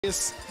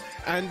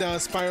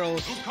and Spiral,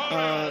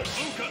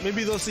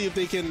 maybe they'll see if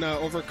they can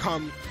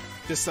overcome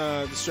this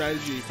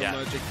strategy from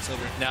Jake and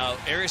Silver. Now,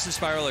 Aerious and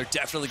Spiral are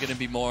definitely going to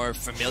be more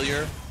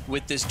familiar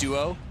with this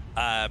duo,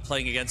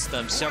 playing against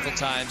them several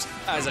times.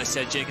 As I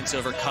said, Jake and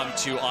Silver come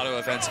to auto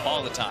events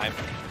all the time.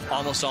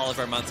 Almost all of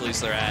our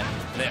monthlies they're at.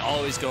 They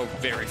always go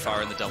very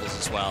far in the doubles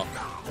as well.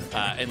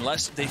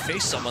 Unless they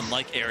face someone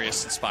like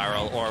Aerious and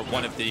Spiral or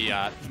one of the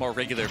more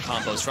regular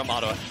combos from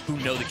Ottawa who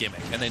know the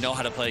gimmick and they know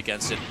how to play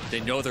against it. They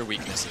know their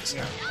weaknesses.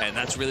 And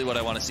that's really what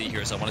I want to see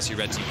here is I want to see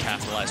Red Team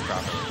capitalize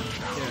properly.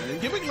 Yeah,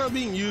 and gimmick not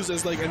being used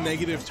as like a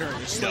negative term.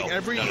 It's just like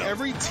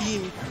every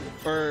team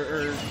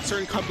or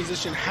certain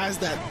composition has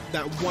that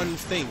one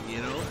thing,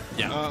 you know?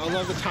 Yeah. A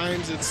lot of the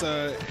times it's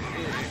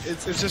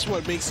just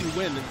what makes you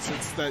win.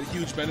 It's that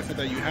huge benefit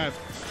that you have.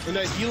 And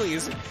that healing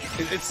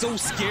it's so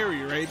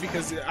scary, right?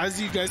 Because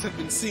as you guys have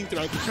been seeing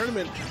throughout the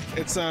tournament,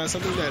 it's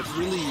something that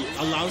really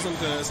allows them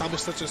to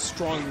establish such a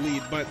strong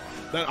lead. But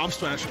that up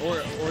smash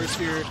or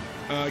Sphere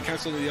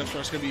canceling the up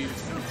smash is going to be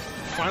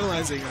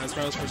finalizing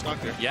Spiral's first stock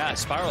there. Yeah,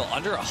 Spiral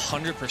under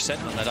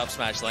 100% on that up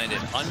smash landed,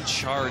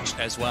 uncharged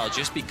as well,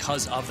 just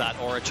because of that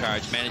aura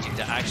charge, managing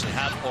to actually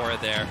have aura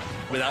there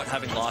without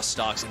having lost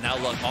stocks. And now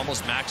look,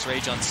 almost max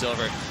rage on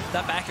Silver.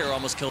 That back air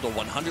almost killed a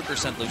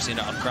 100%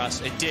 Lucina up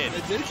cross. It did.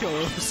 It did kill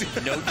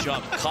Lucina. No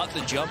jump. Caught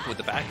the jump with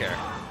the back air.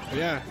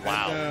 Yeah.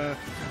 Wow. And,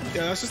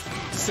 yeah, that's just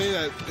to say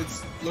that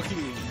it's looking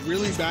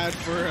really bad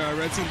for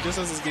Red Team just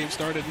as this game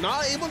started.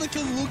 Not able to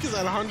kill Lucas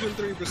at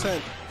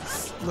 103%.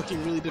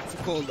 Looking really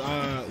difficult.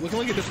 Looking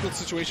like a difficult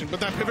situation.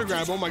 But that pivot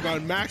grab, oh my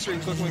god, max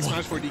range looking like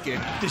Smash 4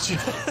 DK. Did you?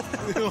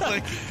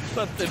 Like,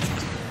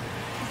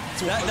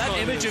 that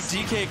image of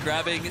DK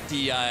grabbing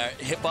the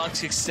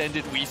hitbox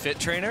extended Wii Fit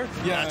trainer,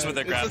 that's what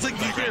they're grabbing. It's like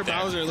DK or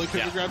Bowser, like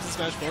pivot grabs in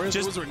Smash 4.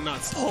 Those were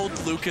nuts.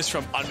 Pulled Lucas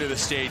from under the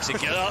stage to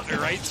get up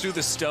right through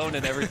the stone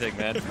and everything,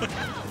 man.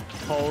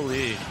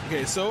 Holy.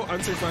 Okay, so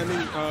unsafe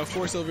landing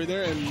for Silver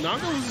there, and not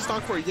going to lose the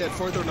stock for it yet.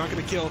 Fourth, they're not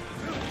going to kill.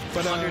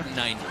 But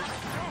 190.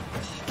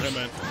 Yeah,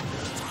 man.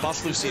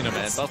 Buff Lucina,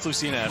 man. Buff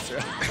Lucina after.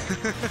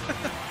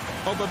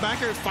 Oh, but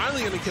back air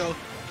finally going to kill.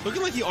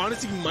 Looking like he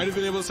honestly might have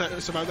been able to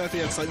survive that if he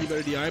had slightly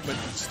better DI, but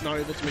just not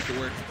able to make it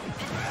work.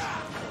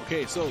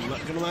 Okay, so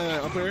gonna land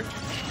that up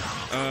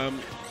air.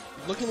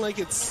 Looking like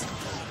it's...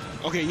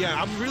 Okay,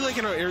 yeah, I'm really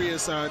liking how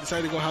Aerious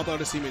decided to go help out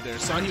a teammate there.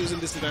 Saw he was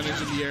in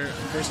disadvantage in the air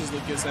versus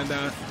Lucas, and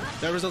that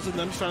resulted in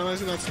them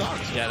finalizing that stock.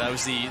 Yeah, that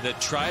was the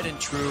tried and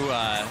true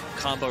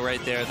combo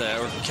right there,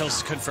 or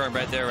kills confirmed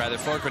right there, rather,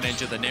 for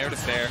Greninja, the Nair to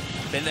Fair.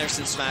 Been there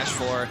since Smash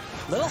 4.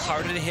 A little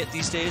harder to hit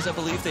these days, I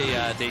believe.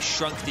 They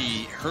shrunk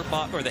the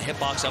hurtbox or the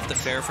hitbox up the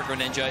Fair for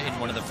Greninja in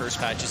one of the first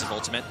patches of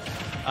Ultimate.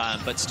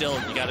 But still,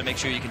 you got to make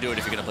sure you can do it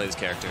if you're going to play this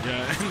character.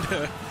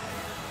 Yeah,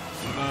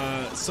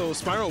 and so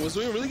Spiral was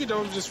doing a really good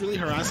job of just really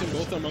harassing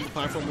both of them on the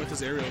platform with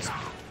his aerials.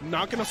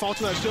 Not going to fall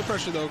to that shield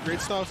pressure though. Great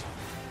stuff.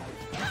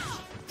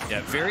 Yeah,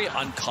 very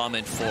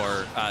uncommon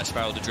for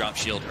Spiral to drop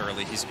shield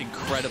early. He's an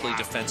incredibly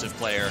defensive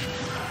player,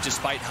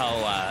 despite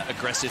how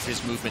aggressive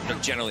his movement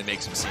generally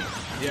makes him seem.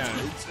 Yeah,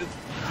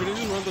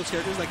 Greninja is one of those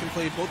characters that can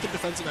play both the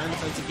defensive and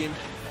offensive game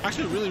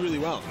actually really, really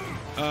well.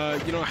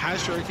 You know,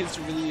 has shurikens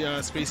to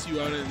really space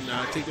you out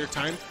and take their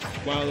time,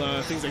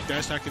 while things like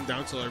dash attack and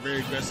down tilt are very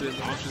aggressive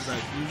options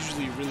that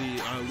usually really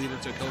lead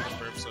into a kill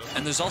confirm. So.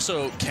 And there's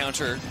also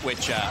counter,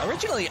 which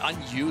originally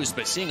unused,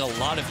 but seeing a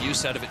lot of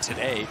use out of it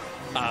today.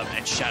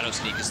 And Shadow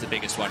Sneak is the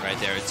biggest one right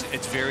there.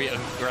 It's very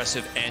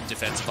aggressive and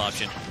defensive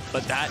option,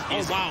 but that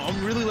is... Oh, wow.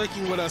 I'm really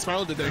liking what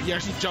Spiral did there. He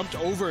actually jumped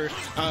over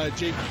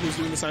Jake, who's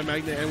doing the side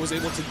magnet, and was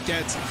able to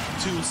get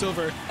to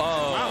Silver. Oh.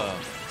 Wow.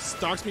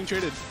 Stocks being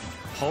traded.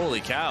 Holy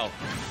cow.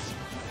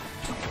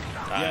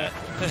 Yeah.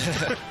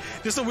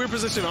 Just a weird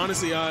position,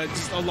 honestly.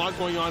 Just a lot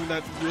going on in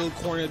that real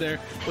corner there.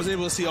 Wasn't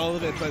able to see all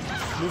of it, but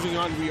moving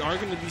on, we are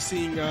going to be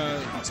seeing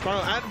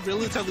Spiral at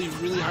relatively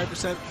really high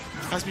percent.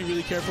 Has to be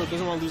really careful,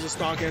 doesn't want to lose a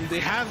stock, and they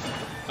have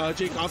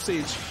Jake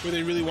offstage where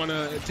they really want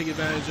to take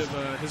advantage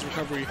of his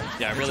recovery.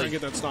 Yeah, really. Try and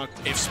get that stock.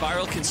 If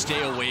Spiral can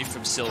stay away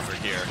from Silver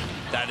here,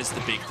 that is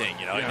the big thing.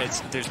 You know,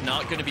 there's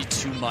not going to be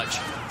too much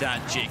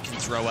that Jake can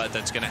throw at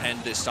that's going to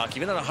end this stock.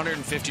 Even at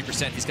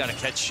 150%, he's got to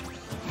catch.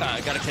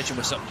 Got to catch him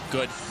with something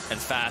good and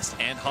fast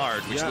and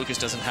hard, which Lucas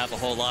doesn't have a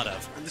whole lot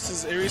of. And this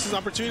is Aerius'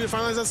 opportunity to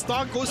finalize that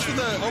stock. Goes for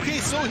the... Okay,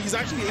 so he's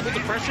actually able to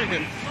pressure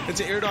him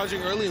into air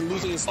dodging early and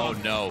losing his stock.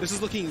 Oh, no. This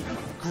is looking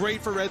great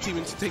for Red Team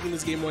into taking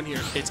this game 1 here.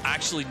 It's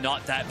actually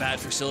not that bad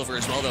for Silver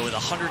as well, though, with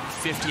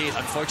 158.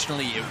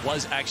 Unfortunately, it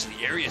was actually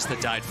Aerius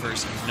that died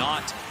first,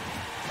 not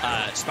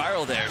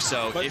Spiral there.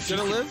 So but if he's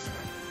gonna live?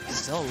 He's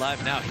still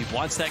alive now. He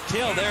wants that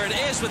kill. There it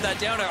is with that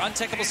downer.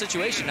 Untechable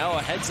situation. Now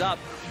a heads up.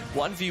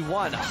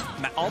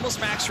 1v1. Almost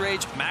max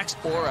rage, max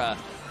aura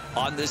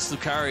on this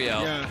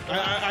Lucario. Yeah,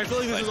 I feel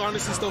like this is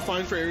honestly still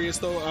fine for Aerius,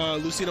 though.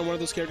 Lucina, one of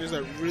those characters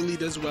that really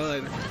does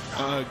well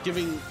at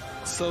giving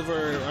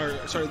Silver,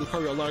 or sorry,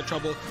 Lucario a lot of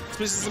trouble.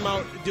 Spaces him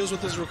out, deals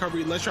with his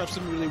recovery, ledge traps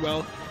him really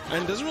well,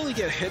 and doesn't really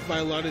get hit by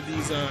a lot of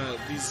these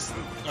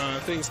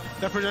things.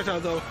 That projectile,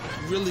 though,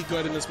 really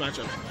good in this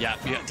matchup. Yeah,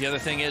 the other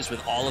thing is,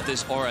 with all of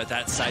this aura,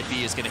 that side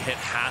B is going to hit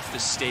half the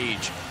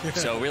stage.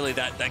 So really,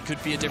 that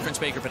could be a difference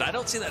maker, but I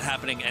don't see that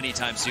happening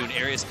anytime soon.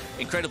 Aerious,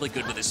 incredibly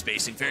good with his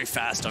spacing, very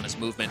fast on his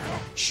movement.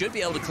 Should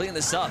be able to clean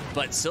this up,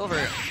 but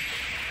Silver...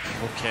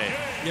 Okay.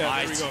 Yeah,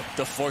 there we go.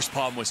 The force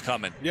palm was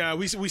coming. Yeah,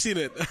 we seen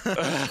it.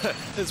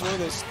 It's one of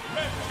those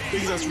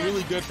things that's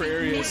really good for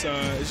Aerious.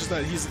 It's just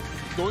that he's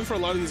going for a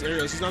lot of these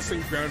areas. He's not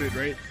staying grounded,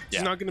 right? Yeah.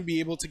 He's not going to be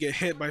able to get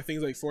hit by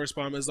things like force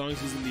bomb as long as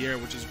he's in the air,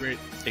 which is great.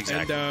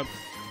 Exactly. And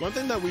one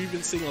thing that we've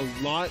been seeing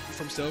a lot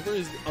from Silver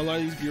is a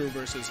lot of these B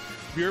reverses.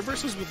 B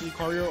reverses with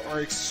Lucario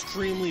are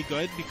extremely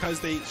good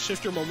because they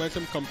shift your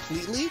momentum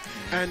completely,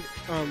 and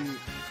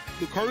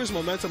Lucario's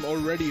momentum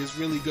already is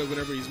really good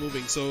whenever he's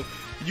moving, so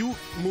you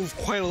move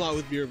quite a lot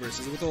with B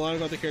reverses. With a lot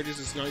of other characters,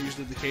 it's not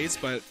usually the case,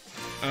 but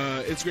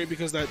it's great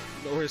because that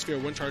Aura Sphere,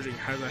 when charging,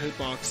 has a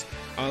hitbox.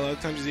 A lot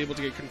of times he's able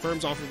to get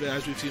confirms off of it,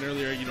 as we've seen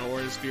earlier. You know,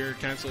 Aura Sphere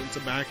cancel into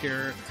back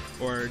air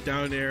or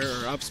down air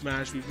or up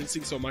smash. We've been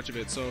seeing so much of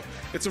it, so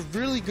it's a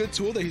really good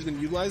tool that he's been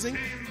utilizing,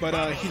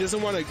 but he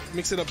doesn't want to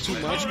mix it up too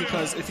much,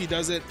 because if he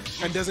does it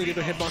and doesn't get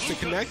the hitbox to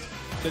connect,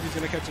 then he's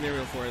going to catch an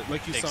aerial for it,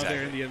 like you saw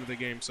there in the end of the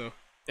game. So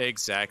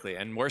exactly,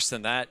 and worse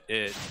than that,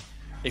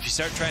 if you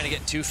start trying to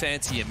get too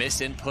fancy, you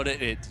misinput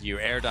it, you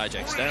air dodge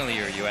accidentally,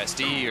 or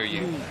USD, or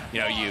you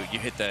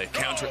hit the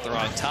counter at the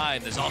wrong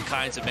time. There's all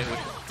kinds of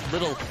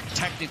little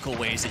technical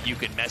ways that you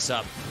can mess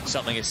up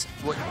something.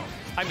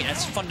 I mean,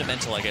 that's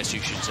fundamental, I guess you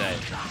should say.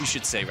 You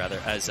should say, rather,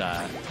 as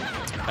oh,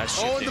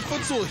 and the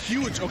footstool,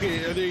 huge.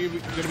 Okay, are they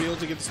going to be able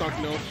to get the stock?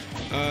 No.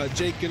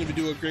 Jake going to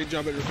do a great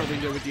job at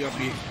recovering there with the up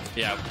B.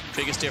 Yeah,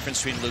 biggest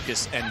difference between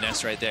Lucas and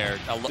Ness right there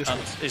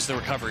is the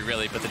recovery,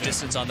 really, but the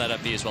distance on that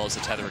up B as well as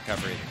the tether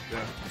recovery.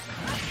 Yeah.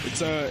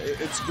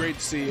 It's great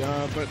to see,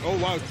 but oh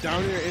wow,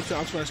 down here into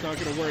up smash not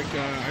going to work.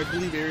 I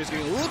believe Aerious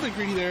getting a little bit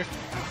greedy there,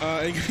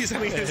 and he's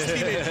having his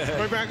teammate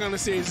right back on the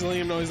stage,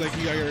 letting him know he's like,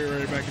 you got to get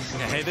right back into the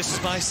fight. Hey, this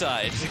is my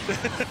side.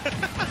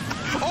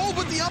 Oh,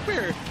 but the up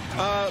air!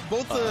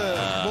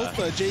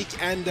 Both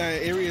Jake and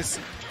Aerious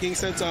getting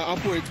sent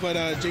upwards, but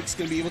Jake's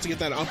going to be able to get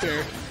that up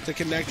air to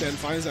connect and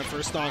finds that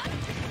first stock.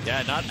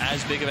 Yeah, not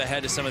as big of a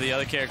head as some of the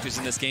other characters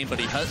in this game, but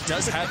he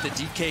does have the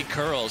DK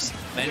curls.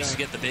 Managed to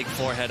get the big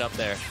forehead up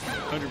there.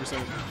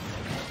 100%.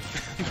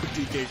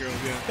 DK curls,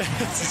 yeah.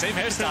 It's the same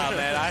hairstyle,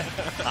 man.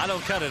 I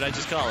don't cut it, I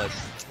just call it.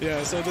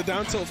 Yeah, so the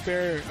down tilt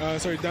down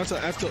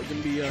tilt F tilt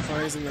going to be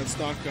finalizing that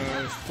stock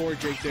for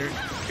Jake there.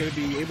 Going to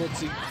be able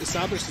to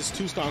establish this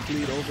 2-stock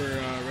lead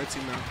over Red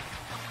Team now.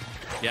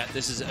 Yeah,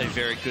 this is a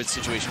very good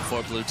situation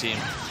for Blue Team.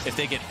 If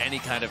they get any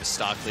kind of a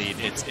stock lead,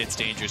 it's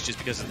dangerous just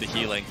because of the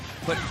healing.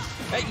 But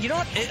you know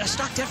what? A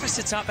stock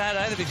deficit's not bad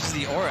either because of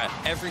the aura.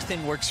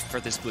 Everything works for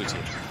this Blue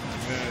Team.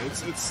 Yeah,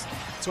 it's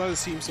why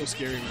this team's so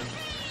scary, man.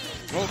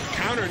 Oh,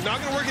 counter,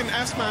 not gonna work in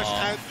F smash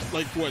at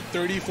like what,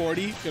 30,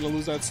 40. Gonna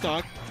lose that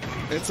stock.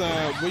 It's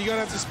what you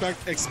gotta have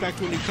to expect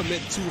when you commit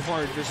too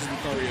hard versus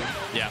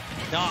Lucario. Yeah,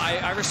 no,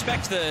 I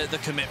respect the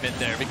commitment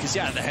there because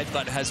yeah, the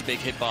headbutt has a big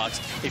hitbox.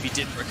 If he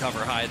didn't recover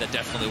high, that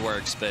definitely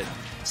works. But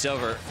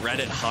Silver read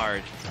it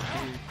hard.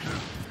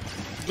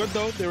 Good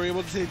though, they were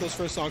able to take those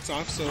first stocks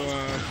off. So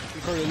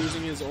Lucario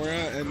losing his aura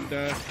and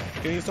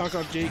getting a stock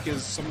off Jake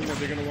is something that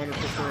they're gonna want to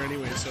prefer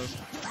anyway. So.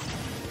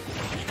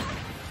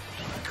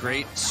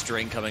 Great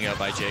string coming out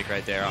by Jake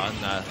right there on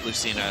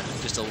Lucina,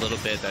 just a little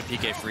bit. That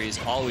PK freeze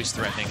always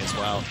threatening as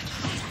well.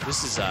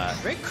 This is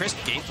very crisp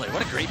gameplay.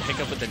 What a great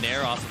pickup with the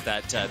nair off of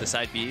that the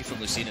side B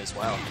from Lucina as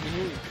well.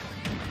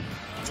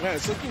 Yeah,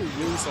 it's looking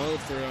really solid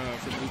for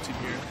Blue Team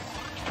here,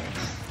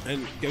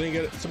 and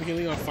getting some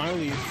healing off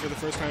finally for the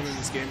first time in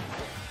this game.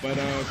 But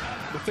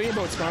the thing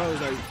about Spiral is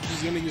that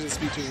he's going to use his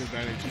speed to his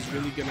advantage. He's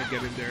really going to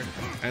get in there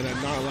and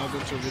not allow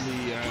them to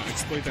really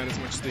exploit that as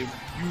much as they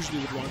usually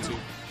would want to.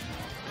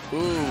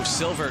 Ooh,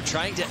 Silver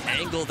trying to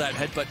angle that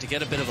headbutt to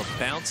get a bit of a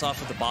bounce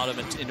off of the bottom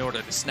in order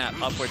to snap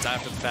upwards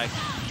after the fact.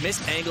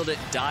 Misangled it,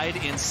 died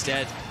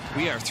instead.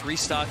 We are 3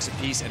 stocks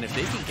apiece, and if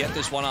they can get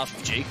this one off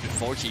of Jake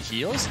before he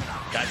heals,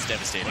 that's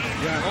devastating.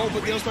 Yeah, oh,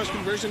 but the L-Smash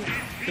conversion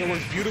gonna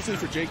work beautifully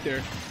for Jake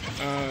there.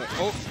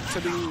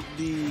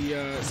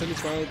 Sending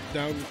Spiral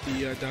down with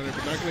the down air,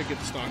 but not gonna get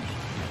the stock.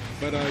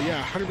 But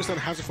yeah, 100%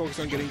 has to focus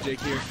on getting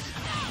Jake here.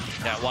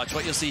 Yeah, watch.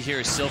 What you'll see here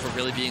is Silver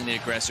really being the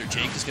aggressor.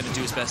 Jake is going to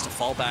do his best to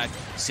fall back,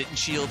 sit and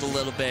shield a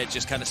little bit,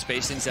 just kind of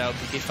space things out,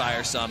 PK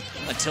fire some,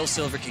 until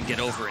Silver can get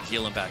over and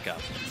heal him back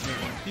up.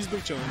 Yeah, he's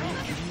big chilling.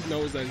 He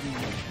knows that he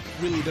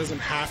really doesn't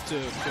have to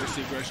force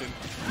the aggression,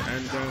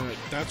 and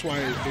that's why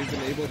they've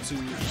been able to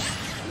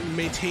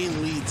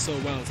maintain leads so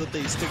well, so that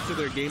they stick to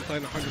their game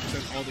plan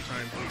 100% all the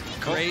time.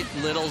 Great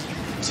little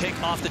tick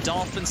off the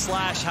Dolphin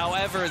Slash,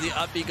 however, the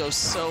up B goes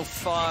so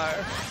far.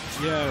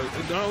 Yeah,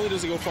 not only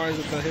does it go far,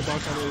 the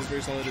hitbox on it is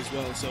very solid as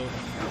well, so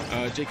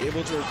Jake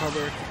able to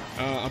recover.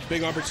 A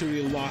big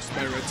opportunity lost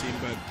by Red Team,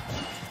 but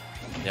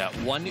Yeah,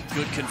 one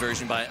good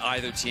conversion by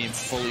either team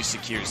fully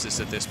secures this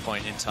at this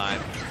point in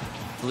time.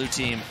 Blue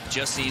team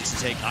just needs to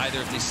take either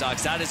of these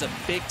stocks. That is a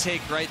big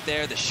take right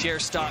there. The share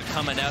stock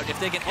coming out. If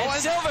they can hit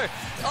silver.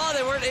 Oh,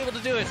 they weren't able to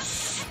do it.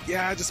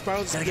 Yeah, just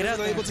Spiral's not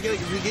able to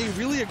getting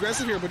really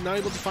aggressive here, but not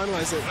able to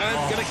finalize it.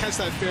 I'm gonna catch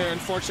that fair,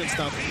 unfortunate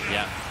stuff.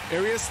 Yeah.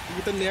 Aerious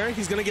with the Nair,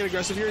 he's gonna get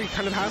aggressive here. He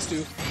kind of has to.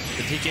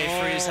 The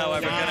PK freeze,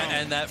 however, gonna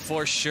end that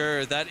for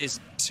sure. That is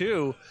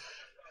 2.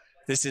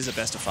 This is a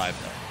best of 5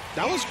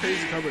 though. That was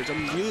crazy coverage.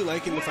 I'm really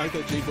liking the fact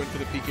that Jake went for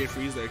the PK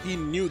freeze there. He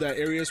knew that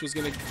Aerious was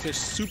gonna fish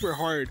super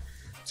hard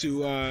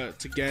to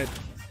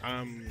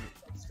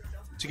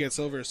get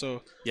silver.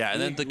 So yeah,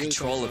 and then the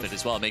control of it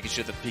as well, making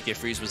sure that PK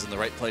freeze was in the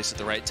right place at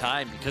the right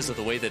time, because of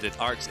the way that it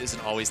arcs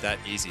isn't always that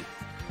easy.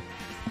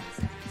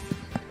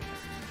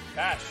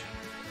 Cash.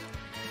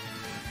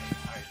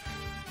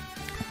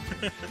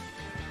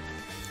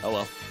 Oh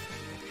well.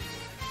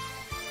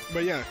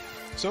 But yeah,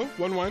 so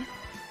 1-1.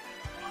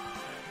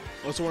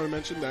 Also want to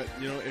mention that,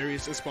 you know,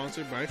 Aerious is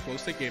sponsored by Flow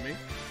Stick Gaming,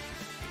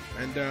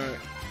 and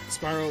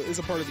Spiral is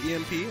a part of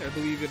EMP. I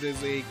believe it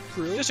is a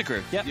crew. Just a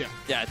crew. Yep.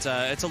 Yeah.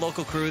 It's a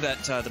local crew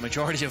that the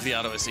majority of the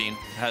Ottawa scene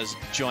has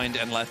joined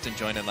and left and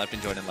joined and left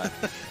and joined and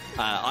left.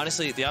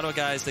 Honestly, the Ottawa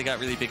guys, they got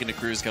really big into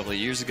crews a couple of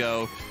years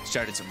ago.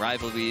 Started some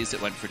rivalries.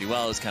 It went pretty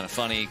well. It was kind of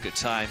funny, good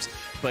times.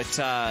 But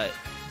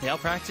they all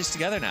practice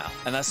together now,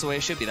 and that's the way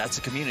it should be. That's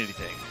a community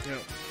thing. Yeah.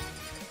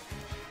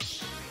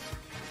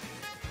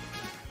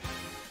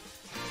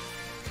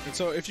 And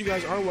so, if you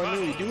guys are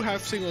wondering, we do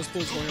have singles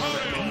pools going on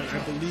at the moment. I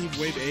believe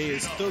Wave A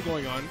is still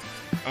going on.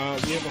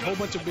 We have a whole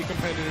bunch of big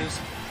competitors.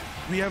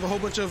 We have a whole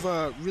bunch of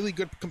really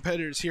good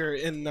competitors here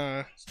in...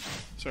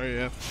 sorry,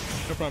 no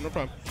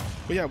problem.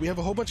 But yeah, we have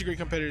a whole bunch of great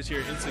competitors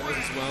here in singles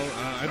as well.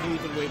 I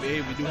believe in Wave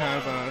A, we do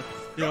have,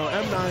 you know,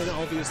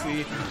 M9, obviously.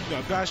 We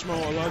got Bashmo,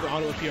 a lot of the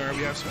Ottawa PR.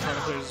 We have some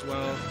Toronto players as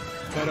well.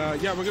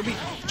 But yeah, we're going to be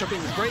jumping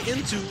right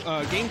into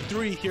Game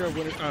 3 here of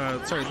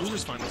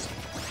Losers Finals.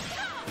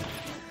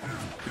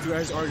 If you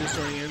guys are just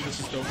joining in, this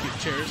is Don't Keep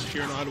Chairs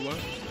here in Ottawa.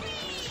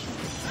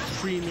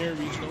 Premier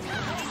Regional.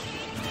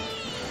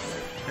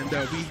 And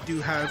we do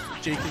have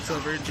Jake and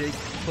Silver. Jake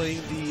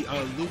playing the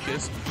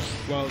Lucas,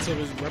 while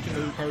Silver's repping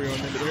the Lucario,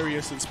 and then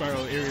Aerious and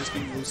Spiral. Aerious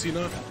being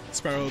Lucina,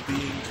 Spiral being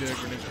the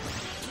Greninja.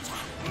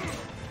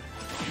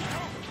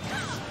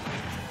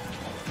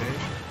 Okay.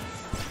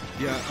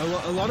 Yeah,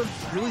 a lot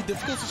of really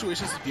difficult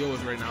situations to deal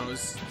with right now.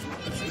 It's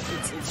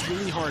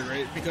really hard,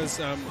 right? Because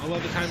a lot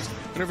of the times,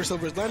 whenever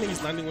Silver is landing,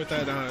 he's landing with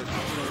that you know,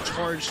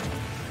 charged.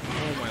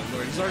 Oh my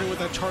lord, he's landing with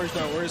that charged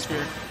Aura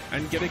Sphere,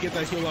 and gonna get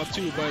that heal off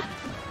too. But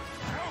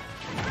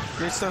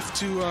great stuff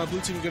to Blue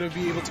Team, gonna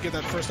be able to get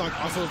that first knock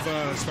off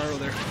of Spiral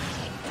there.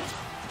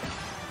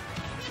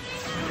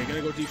 They're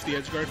gonna go deep for the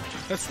edge guard.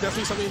 That's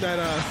definitely something that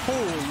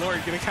oh lord,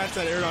 gonna catch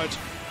that air dodge.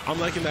 I'm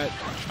liking that.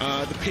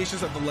 The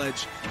patience at the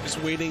ledge, just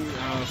waiting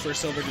for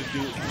Silver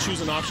to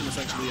choose an option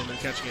essentially, and then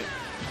catching it.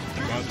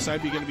 The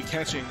side B going to be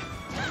catching.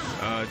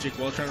 Jake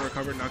Well trying to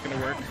recover, not going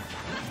to work.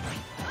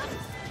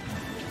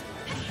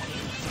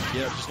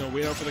 Yeah, just going to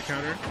wait out for the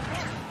counter.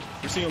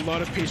 We're seeing a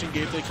lot of patient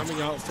gameplay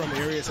coming out from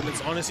Aerious, and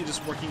it's honestly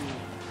just working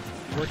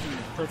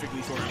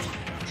perfectly for him.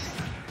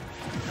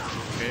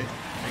 Okay,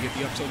 I get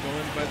the up tilt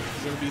going, but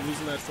he's going to be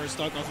losing that first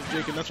stock off of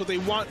Jake, and that's what they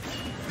want.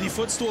 The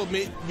footstool,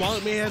 while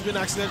it may have been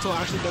accidental,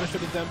 actually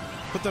benefited them,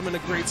 put them in a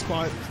great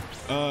spot.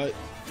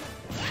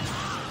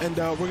 And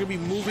we're going to be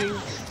moving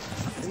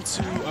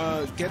into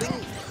getting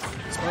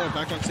Spiral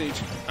back on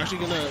stage. Actually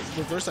going to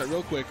reverse that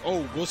real quick.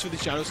 Oh, goes for the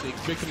Shadow Snake.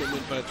 Big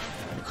commitment, but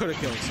could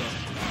have killed, so.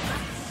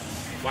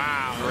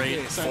 Wow.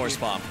 Great force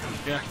bomb.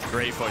 Yeah.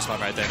 Great force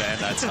bomb right there to end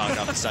that stock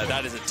off the side.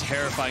 That is a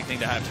terrifying thing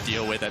to have to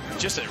deal with at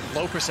just a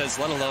low percent,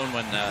 let alone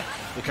when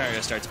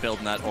Lucario starts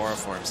building that aura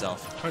for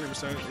himself.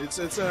 100%.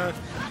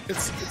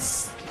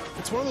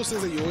 It's one of those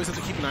things that you always have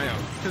to keep an eye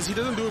out, because he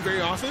doesn't do it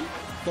very often,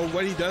 but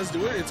when he does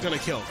do it, it's gonna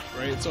kill,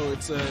 right? So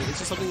it's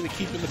just something to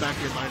keep in the back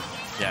of your mind.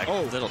 Yeah,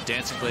 little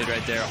dancing blade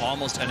right there,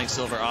 almost ending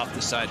Silver off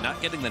the side,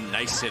 not getting the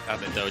nice hit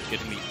of it though,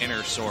 getting the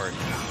inner sword.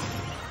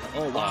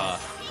 Oh wow.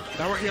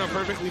 That working out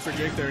perfectly for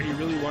Jake there. He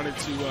really wanted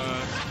to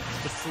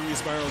free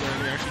Spiral there,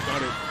 and he actually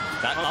got it.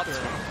 That up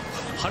there.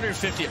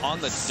 150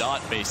 on the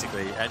dot,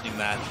 basically, ending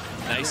that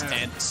nice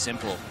and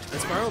simple. And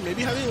Spiral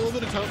maybe having a little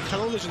bit of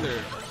tunnel vision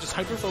there, just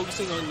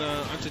hyper-focusing on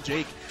onto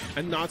Jake,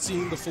 and not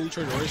seeing the fully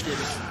charged Aura Sphere,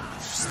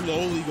 just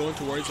slowly going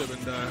towards him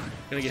and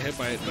gonna get hit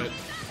by it. But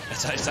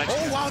it's actually,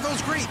 oh wow, that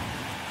was great!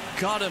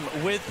 Got him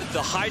with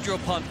the Hydro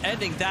Pump,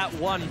 ending that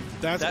one.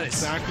 That's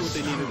exactly what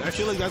they needed. I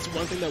feel like that's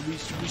one thing that we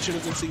should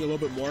have been seeing a little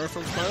bit more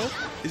from Spiral,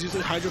 is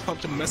using Hydro Pump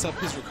to mess up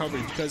his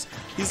recovery, because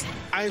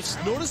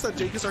I've noticed that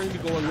Jake is starting to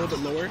go a little bit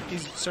lower.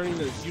 He's starting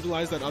to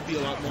utilize that up B a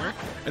lot more,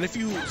 and if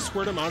you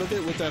squirt him out of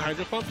it with that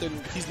Hydro Pump, then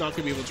he's not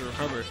going to be able to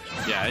recover.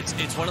 Yeah,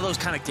 it's one of those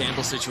kind of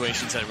gamble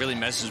situations that really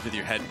messes with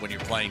your head when you're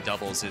playing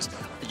doubles. Is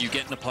you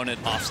get an opponent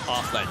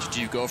off ledge,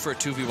 do you go for a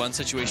 2v1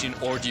 situation,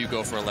 or do you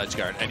go for a ledge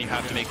guard? And you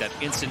have to make that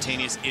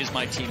instantaneous, is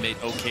my teammate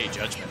okay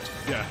judgment.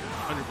 Yeah,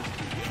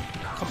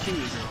 100%.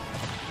 Completely agree.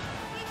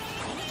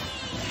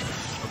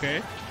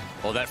 Okay,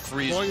 Oh, that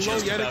freeze Going low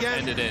just yet about again.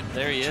 ended it.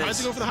 There he is. Tries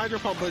to go for the Hydro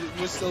Pump, but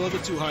it was a little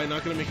bit too high.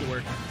 Not going to make it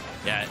work.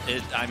 Yeah,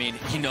 I mean,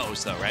 he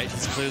knows though, right?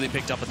 He's clearly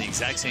picked up on the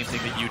exact same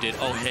thing that you did.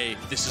 Oh, hey,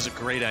 this is a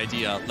great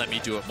idea. Let me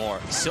do it more.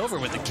 Silver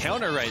with the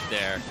counter right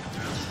there.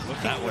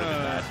 That would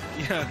have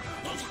been bad. Yeah.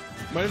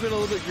 Might have been a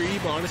little bit greedy,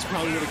 but honestly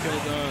probably would have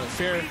killed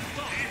Fair.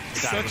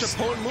 Such a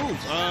potent move.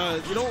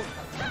 You know,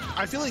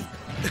 I feel like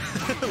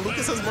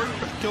Lucas has more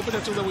kill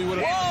potential than we would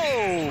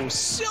have. Whoa,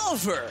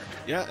 Silver!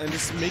 Yeah, and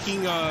just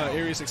making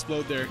Aerious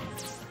explode there.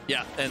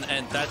 Yeah,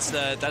 and that's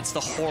the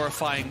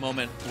horrifying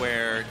moment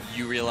where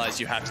you realize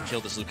you have to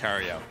kill this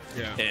Lucario.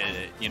 Yeah.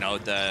 You know,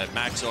 the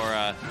Max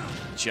Aura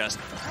just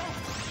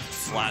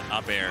flat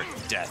up air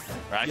death.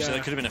 Or actually,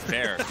 that could have been a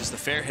fair, because the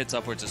fair hits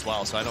upwards as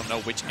well, so I don't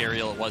know which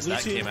aerial it was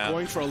that came out.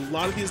 Going for a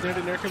lot of these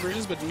nair-to-nair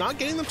conversions, but not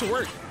getting them to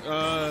work.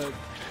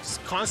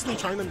 Constantly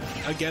trying them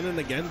again and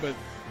again, but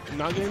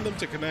not getting them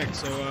to connect.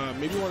 So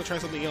maybe want to try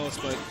something else,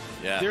 but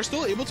they're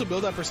still able to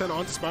build that percent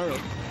onto Spiral.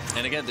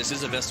 And again, this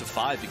is a best of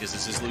 5 because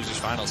this is losers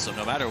finals, so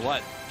no matter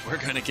what, we're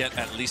going to get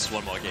at least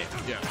one more game.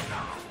 Yeah.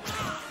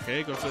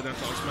 Okay, go for the down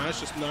smash,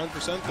 just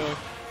 9% though.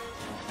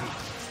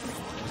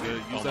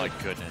 Oh my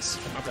goodness.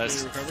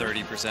 That's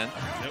 30%. Yep.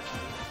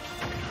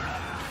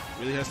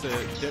 Really has to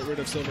get rid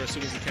of Silver as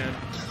soon as he can.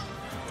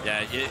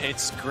 Yeah,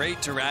 it's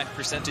great to rack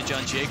percentage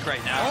on Jake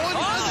right now.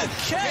 Oh,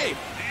 okay!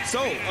 So,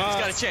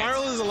 got a chance.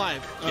 Spiral is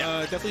alive.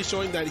 Definitely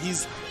showing that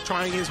he's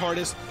trying his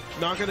hardest,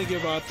 not going to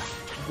give up.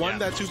 Won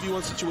that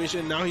 2v1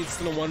 situation, now he's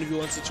in a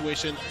 1v1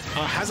 situation.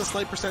 Has a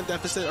slight percent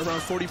deficit,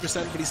 around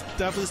 40%, but he's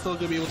definitely still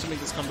going to be able to make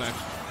this comeback.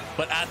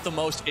 But at the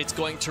most, it's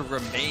going to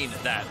remain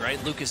that,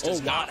 right? Lucas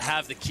does not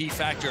have the key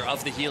factor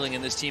of the healing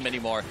in this team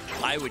anymore.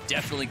 I would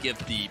definitely give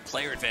the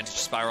player advantage to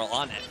Spiral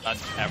on an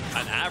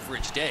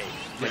average day.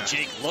 But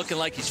Jake looking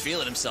like he's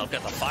feeling himself.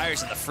 Got the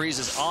fires and the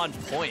freezes on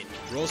point.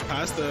 Rolls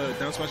past the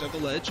down smash at the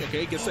ledge.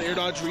 Okay, gets the air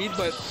dodge read,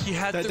 but he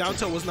had that down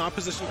tilt was not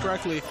positioned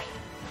correctly.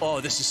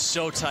 Oh, this is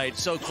so tight,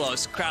 so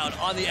close. Crowd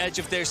on the edge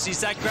of their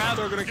seats. That grab.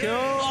 They're going to kill.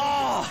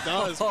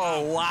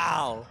 Oh,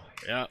 wow.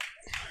 Yeah.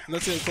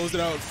 Let's see, closed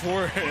it out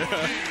for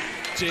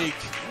Jake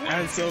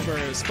and Silver.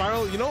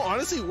 Spiral, you know,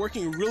 honestly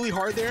working really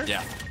hard there.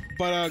 Yeah.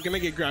 But gonna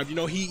get grabbed. You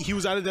know, he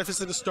was at a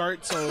deficit to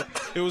start, so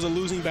it was a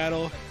losing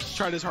battle.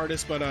 Tried his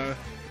hardest, but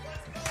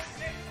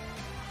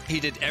he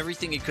did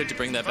everything he could to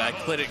bring that back,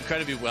 played it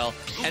incredibly well.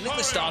 Ending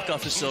the stock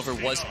off of Silver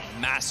was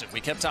massive.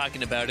 We kept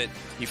talking about it.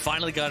 He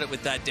finally got it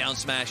with that down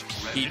smash.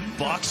 He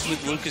boxed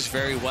with Lucas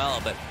very well,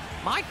 but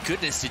my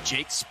goodness, did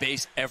Jake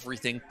space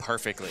everything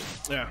perfectly.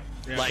 Yeah.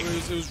 Like,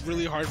 it was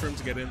really hard for him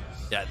to get in.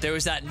 Yeah, there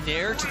was that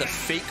nair to the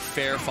fake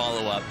fair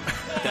follow-up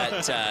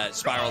that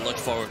Spiral looked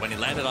forward when he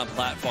landed on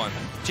platform.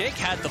 Jake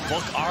had the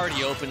book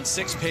already open,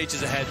 6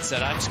 pages ahead, and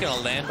said, I'm just going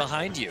to land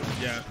behind you.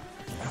 Yeah.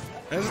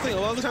 That's the thing,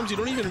 a lot of the times you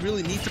don't even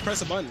really need to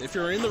press a button. If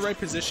you're in the right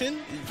position,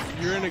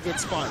 you're in a good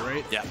spot,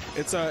 right? Yeah.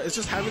 It's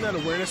just having that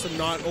awareness to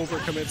not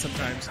overcommit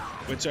sometimes,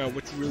 which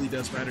really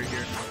does matter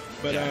here.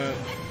 But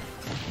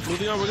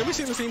moving on, we're gonna be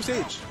seeing the same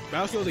stage,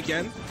 Battlefield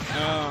again.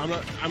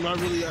 I'm not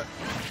really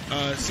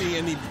seeing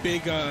any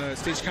big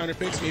stage counter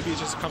picks. Maybe it's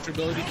just a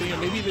comfortability thing, or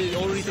maybe they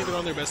already think they're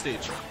on their best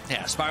stage.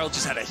 Yeah, Spiral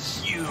just had a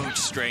huge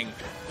string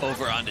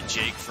over onto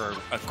Jake for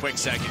a quick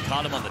second.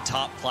 Caught him on the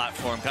top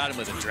platform, got him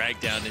with a drag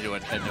down into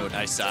a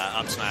nice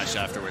up smash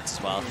afterwards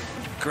as well.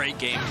 Great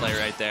gameplay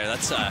right there.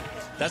 That's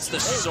the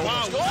soul.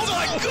 Wow. Oh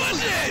my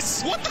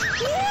goodness! What the?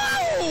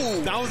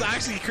 Whoa! That was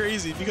actually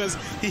crazy because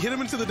he hit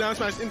him into the down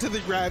smash, into the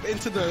grab,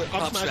 into the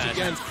up smash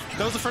again.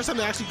 That was the first time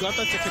they actually got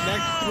that to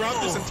connect.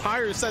 Throughout this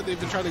entire set, they've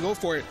been trying to go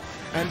for it.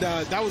 And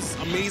that was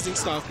amazing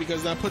stuff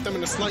because that put them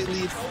in a slight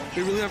lead.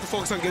 They really have to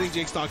focus on getting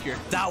Jake stock here.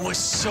 That was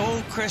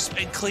so crisp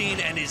and clean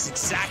and is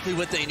exactly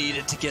what they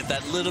needed to get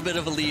that little bit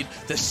of a lead.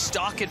 The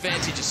stock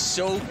advantage is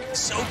so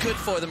good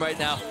for them right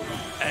now.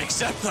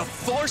 Except the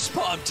force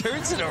bomb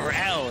turns it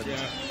around.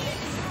 Yeah.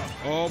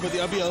 Oh, but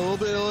I'll be a little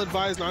bit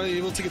ill-advised, not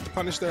able to get the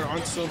punish there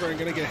on Silver and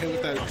gonna get hit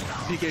with that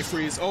PK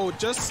freeze. Oh,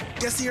 just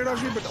gets the air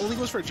dodge read, but only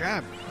goes for a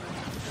jab.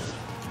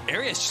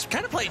 Aerious just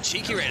kind of playing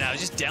cheeky right now.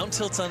 Just down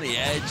tilts on the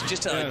edge,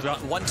 just a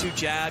 1-2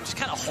 jab, just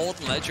kind of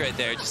holding ledge right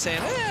there, just saying,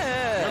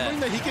 remembering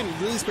that he can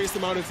really space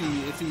them out if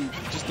he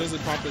just does it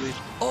properly.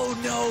 Oh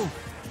no!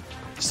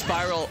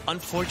 Spiral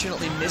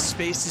unfortunately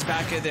missspaced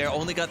back in there,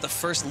 only got the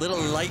first little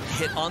light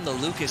hit on the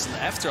Lucas and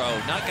the F throw,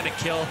 not gonna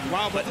kill.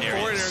 Wow, but the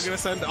forward air gonna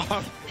send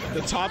off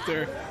the top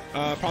there.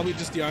 Probably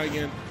just DI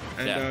again,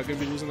 and gonna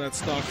be losing that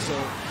stock. So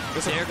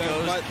there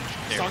goes. But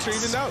stocks are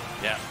evened out.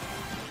 Yeah.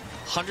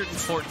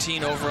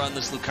 114 over on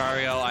this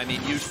Lucario. I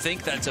mean, you'd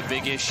think that's a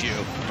big issue,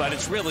 but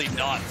it's really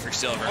not for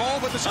Silver. Oh,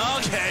 but the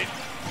shot. Okay.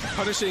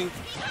 Punishing,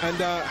 and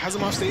has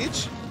him off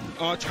stage.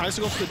 Tries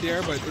to go for the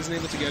dare, but isn't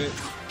able to get it.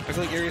 I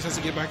feel like Aerious has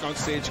to get back on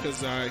stage because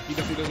he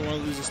definitely doesn't want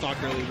to lose a stock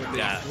early when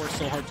they worked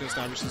so hard to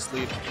establish this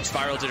lead.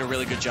 Spiral did a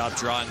really good job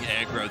drawing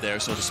aggro there,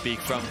 so to speak,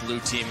 from blue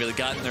team. Really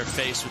got in their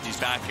face with these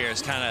back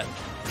airs, kind of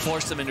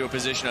forced them into a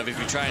position of if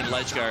you try and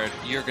ledge guard,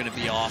 you're going to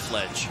be off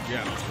ledge.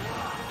 Yeah.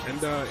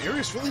 And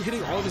Aerious really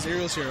hitting all of his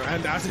aerials here.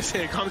 And as I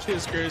say,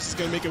 commentator's curious is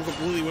going to make him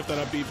completely whip that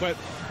up beat. But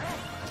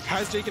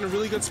has Jake in a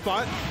really good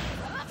spot.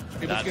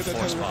 Able to get that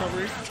time of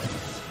recovery.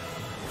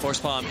 Force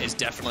Bomb is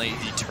definitely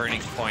the turning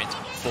point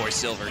for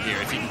Silver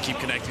here, if you can keep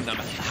connecting them.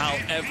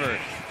 However,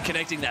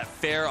 connecting that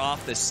fair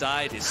off the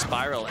side is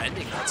Spiral,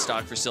 ending that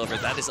stock for Silver.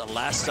 That is a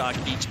last stock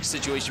each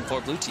situation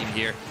for Blue Team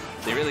here.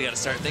 They really got to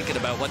start thinking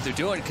about what they're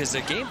doing because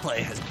their gameplay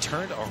has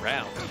turned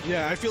around.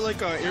 Yeah, I feel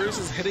like Aerious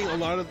is hitting a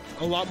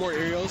lot more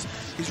aerials.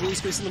 He's really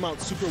spacing them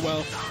out super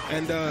well,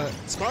 and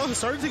Spiral has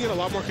started to get a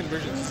lot more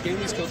conversions. He's getting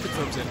these kill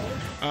confirms in.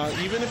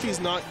 Even if he's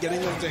not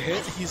getting them to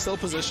hit, he's still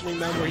positioning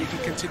them where he can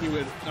continue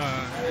it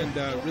and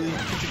really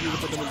continue to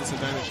put them in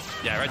disadvantage.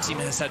 Yeah, Red Team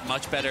has had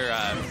much better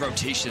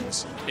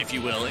rotations, if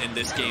you will, in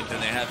this game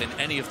than they have in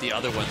any of the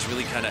other ones.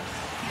 Really kind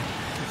of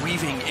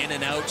weaving in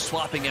and out,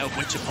 swapping out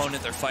which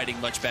opponent they're fighting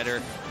much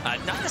better.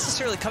 Not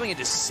necessarily coming in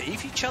to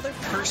save each other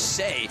per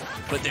se,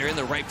 but they're in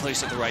the right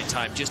place at the right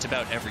time just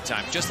about every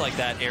time. Just like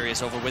that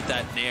Aerious over with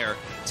that Nair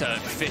to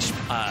fish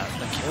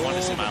like you want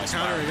to see Miles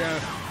counter, yeah.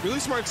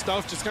 Really smart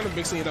stuff, just kind of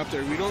mixing it up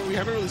there. We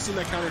haven't really seen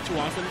that counter too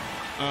often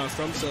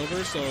from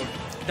Silver, so...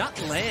 Not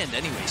land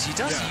anyways. He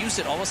does use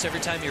it almost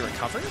every time he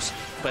recovers,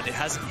 but it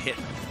hasn't hit.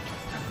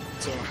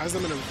 So has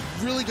them in a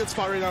really good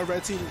spot right now.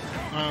 Red Team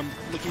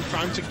looking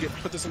primed to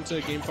put this into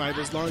Game 5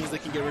 as long as they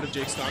can get rid of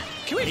Jake's stock.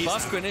 Can we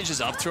buff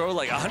Greninja's up throw?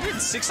 Like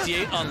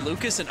 168 on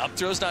Lucas and up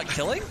throw's not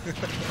killing?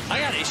 I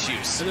got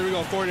issues. And there we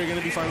go. Forward, they're going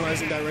to be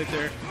finalizing that right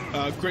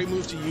there. Great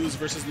move to use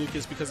versus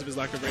Lucas because of his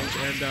lack of range.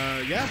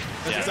 And yeah,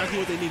 that's exactly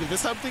what they needed.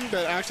 This is something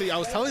that actually I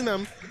was telling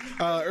them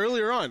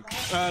earlier on.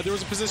 There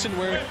was a position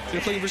where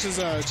they're playing versus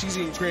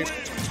Cheesy and Grape,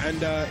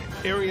 and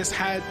Aerious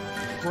had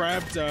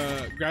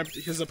grabbed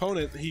his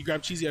opponent. He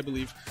grabbed Cheesy, I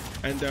believe,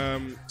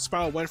 and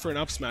Spiral went for an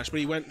up smash, but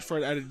he went for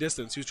it at a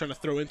distance. He was trying to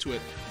throw into it.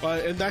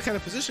 But in that kind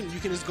of position, you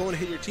can just go and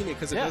hit your teammate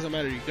because it doesn't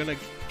matter. You're gonna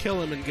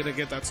kill him and gonna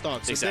get that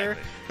stock. So there,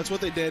 that's what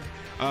they did.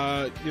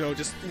 You know,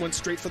 just went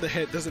straight for the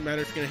hit. Doesn't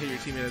matter if you're gonna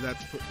hit your teammate at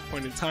that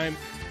point in time.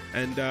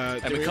 And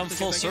we come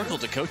full circle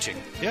to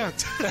coaching. Yeah,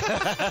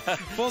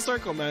 full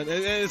circle, man.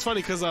 It's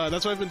funny because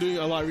that's what I've been doing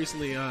a lot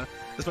recently.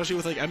 Especially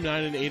with like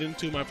M9 and Aiden,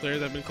 two of my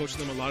players. I've been coaching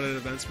them a lot at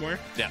events more.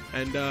 Yeah.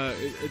 And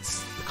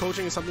it's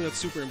coaching is something that's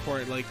super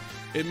important. Like,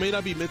 it may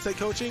not be mid-set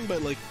coaching,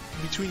 but like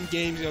between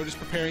games, you know, just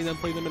preparing them,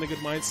 putting them in a good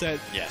mindset,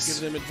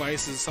 giving them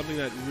advice is something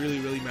that really,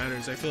 really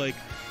matters. I feel like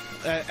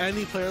at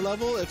any player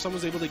level, if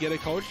someone's able to get it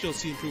coached, you'll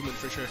see improvement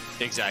for sure.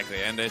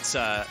 Exactly, and it's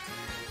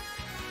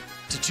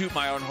to toot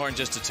my own horn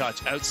just a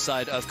touch,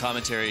 outside of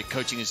commentary,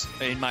 coaching is,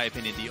 in my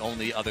opinion, the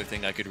only other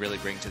thing I could really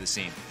bring to the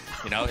scene.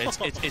 You know,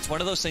 it's one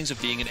of those things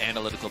of being an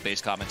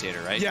analytical-based commentator,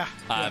 right? Yeah.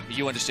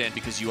 You understand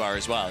because you are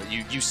as well.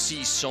 You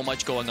see so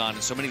much going on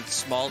and so many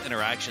small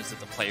interactions that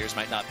the players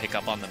might not pick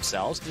up on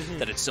themselves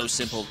that it's so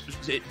simple.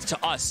 It,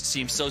 to us,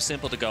 seems so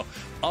simple to go,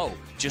 oh,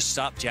 just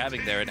stop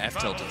jabbing there and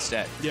F-tilt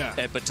instead.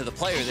 Yeah. But to the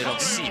player, they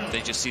don't see it.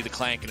 They just see the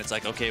clank and it's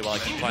like, okay, well, I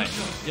keep playing.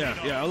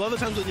 Yeah. A lot of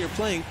the times when you're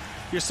playing,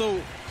 you're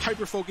so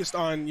hyper-focused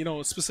on, you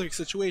know, specific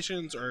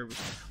situations or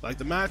like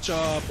the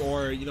matchup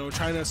or, you know,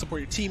 trying to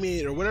support your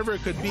teammate or whatever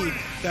it could be,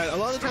 that a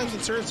lot of the times in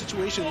certain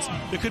situations,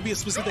 there could be a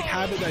specific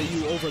habit that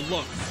you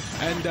overlook.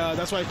 And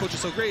that's why coach is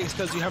so great, is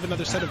because you have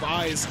another set of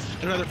eyes,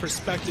 another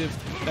perspective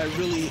that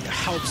really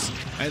helps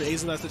and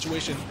aids in that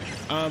situation.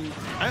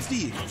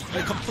 FD,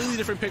 a completely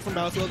different pick from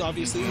Battlefield,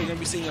 obviously. We're going to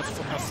be seeing a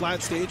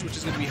flat stage, which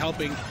is going to be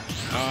helping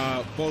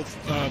both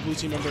Blue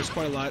Team members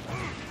quite a lot.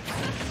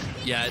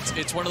 Yeah,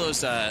 it's one of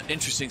those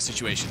interesting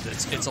situations.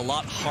 It's a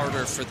lot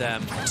harder for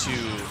them to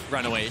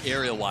run away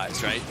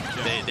aerial-wise, right?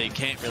 Yeah. They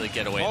can't really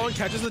get away. Oh, and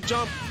catches the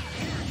jump.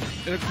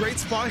 In a great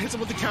spot, hits him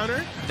with the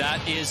counter.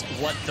 That is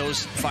what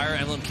those Fire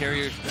Emblem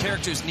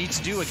characters need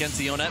to do against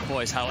the Onet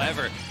boys.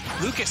 However,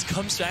 Lucas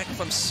comes back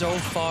from so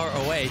far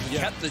away. He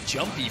kept the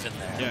jump even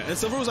there. Yeah, and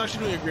Silver was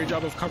actually doing a great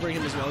job of covering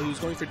him as well. He was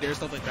going for dare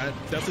stuff like that.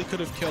 Definitely could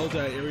have killed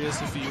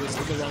Aerious if he was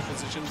in the wrong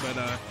position.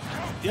 But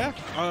yeah,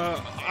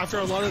 after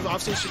a lot of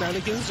offstage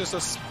shenanigans, just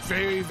a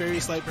very,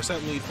 very slight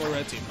percent lead for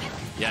Red Team.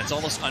 Yeah, it's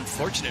almost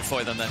unfortunate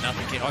for them that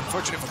nothing came.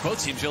 Unfortunate for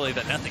both teams, really,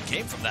 that nothing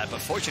came from that,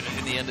 but fortunate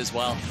in the end as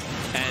well.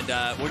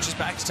 And we're just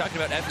back to talking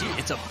about FD.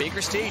 It's a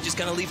bigger stage. It's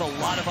going to leave a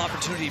lot of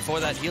opportunity for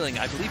that healing.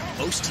 I believe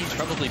most teams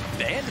probably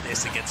banned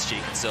this against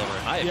Jake and Silver,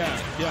 in my opinion.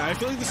 Yeah, I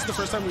feel like this is the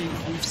first time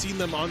we've seen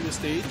them on this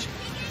stage,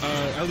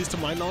 at least to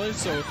my knowledge.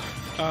 So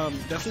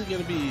definitely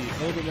going to be a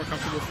little bit more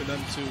comfortable for them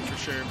too, for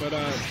sure. But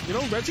you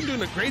know, Red Team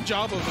doing a great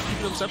job of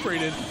keeping them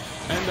separated.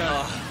 And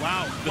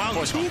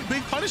wow, two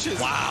big punishes.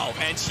 Wow,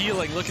 and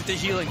healing. Look at the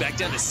healing, back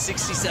down to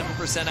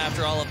 67%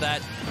 after all of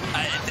that.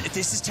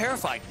 This is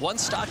terrifying. One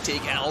stock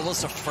take and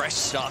almost a fresh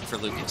stock for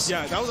Lucas.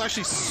 Yeah, that was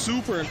actually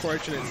super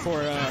unfortunate for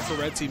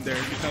Red Team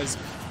there, because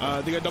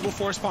they got double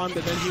force bomb,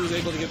 but then he was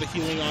able to get the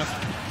healing off.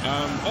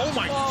 Oh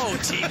my! Oh,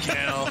 team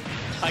kill.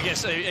 I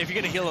guess if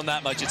you're gonna heal him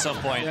that much at some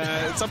point.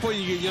 Yeah, at some point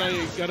you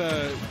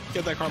gotta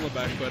get that karma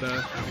back. But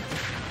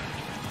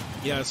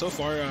yeah, so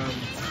far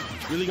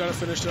really gotta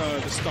finish the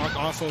stock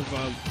off of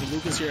the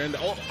Lucas here, and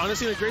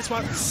honestly in a great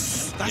spot.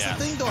 That's the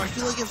thing though. I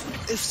feel like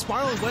if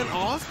Spiral went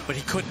off, but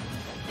he couldn't.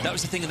 That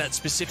was the thing in that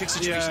specific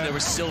situation. There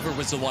was Silver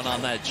was the one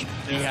on edge.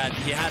 He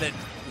had it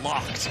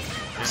locked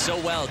so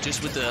well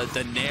just with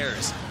the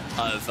nairs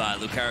of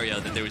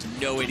Lucario that there was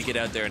no way to get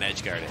out there and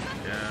edge guard it.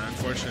 Yeah,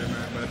 unfortunate,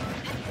 man. But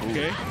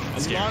okay,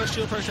 a lot of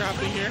shield pressure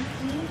happening here.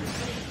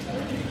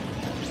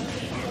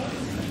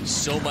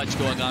 So much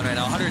going on right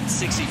now.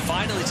 160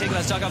 finally taking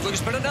that stock off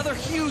Lucas, but another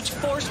huge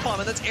force bomb,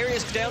 and that's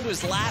Aerious down to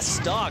his last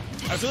stock.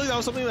 I feel like that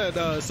was something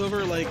that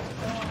Silver like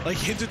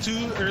hinted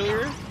to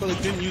earlier, but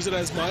like didn't use it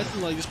as much,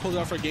 and like just pulled it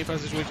off for a game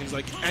 5 situation. He's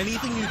like,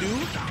 anything you do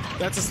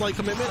that's a slight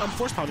commitment, I'm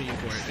force bombing you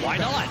for it. Why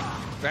not?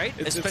 Right?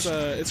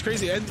 It's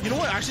crazy. And you know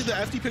what? Actually, the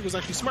FD pick was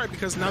actually smart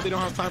because now they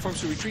don't have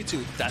platforms to retreat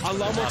to. That's a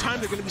lot more time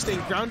they're going to be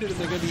staying grounded and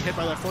they're going to be hit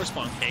by that force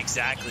bomb.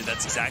 Exactly.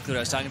 That's exactly what I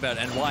was talking about.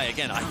 And why?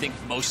 Again, I think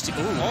most...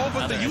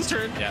 but the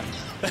U-turn.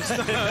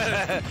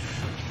 Yeah.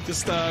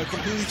 Just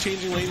completely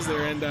changing lanes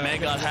there. And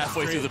man got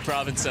halfway through the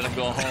province and I'm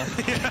going home.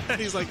 Yeah,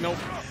 he's like, nope.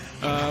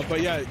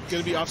 But yeah,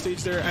 going to be off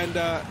stage there. And,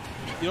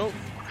 you know,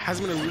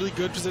 hasn't been a really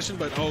good position,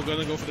 but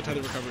gonna go for the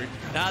tether recovery.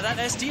 Now that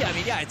SD, I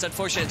mean, yeah, it's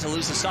unfortunate to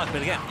lose the stock,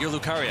 but again, you're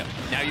Lucario.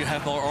 Now you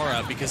have more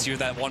aura because you're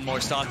that one more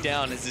stock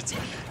down.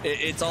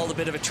 It's all a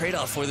bit of a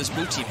trade-off for this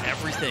blue team.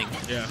 Everything,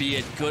 be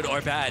it good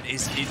or bad,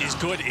 is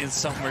good in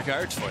some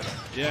regards for them.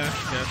 Yeah,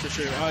 for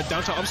sure.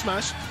 Down to up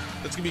smash.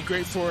 That's gonna be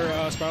great for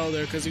Spiral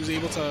there because he was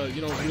able to,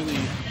 you know, really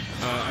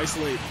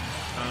isolate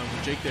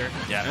Jake there.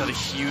 Yeah, but a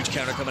huge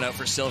counter coming out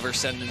for Silver,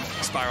 sending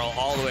Spiral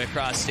all the way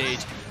across stage.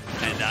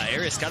 And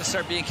Aerious got to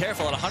start being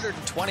careful at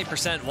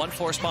 120%. One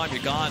force bomb,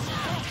 you're gone.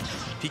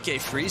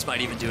 PK Freeze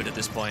might even do it at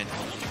this point.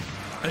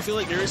 I feel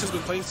like Aerious has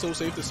been playing so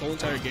safe this whole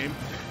entire game.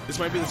 This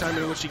might be the time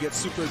in which he gets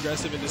super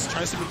aggressive and just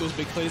tries to make those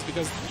big plays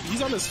because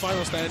he's on his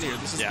final stand here.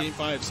 This is game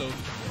 5, so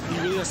he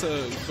really has to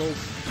go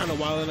kind of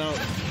wilding out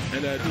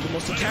and do the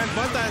most he can.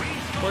 But that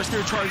Force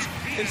Spirit charge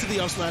into the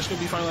up smash going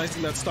to be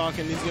finalizing that stock,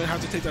 and he's going to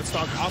have to take that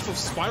stock off of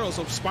Spiral.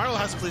 So Spiral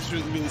has to play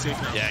really safe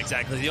now. Yeah,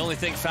 exactly. The only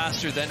thing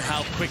faster than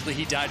how quickly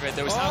he died right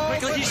there was how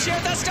quickly he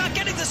shared that stock,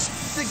 getting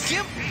the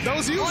gimp. That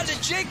was huge.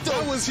 Onto Jake, though.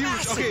 That was huge.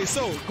 Massive. Okay,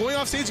 so going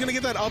off stage, going to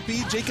get that up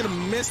B. Jake going to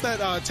miss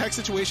that tech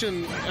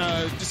situation.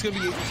 Just going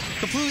to be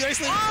completely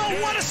isolated. Oh,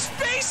 what a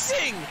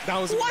spacing! That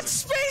was what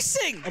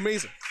spacing!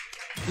 Amazing.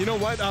 You know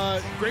what?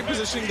 Great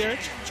positioning there.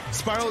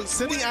 Spiral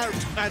sitting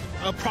at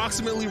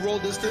approximately roll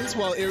distance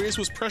while Aerious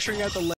was pressuring at the left.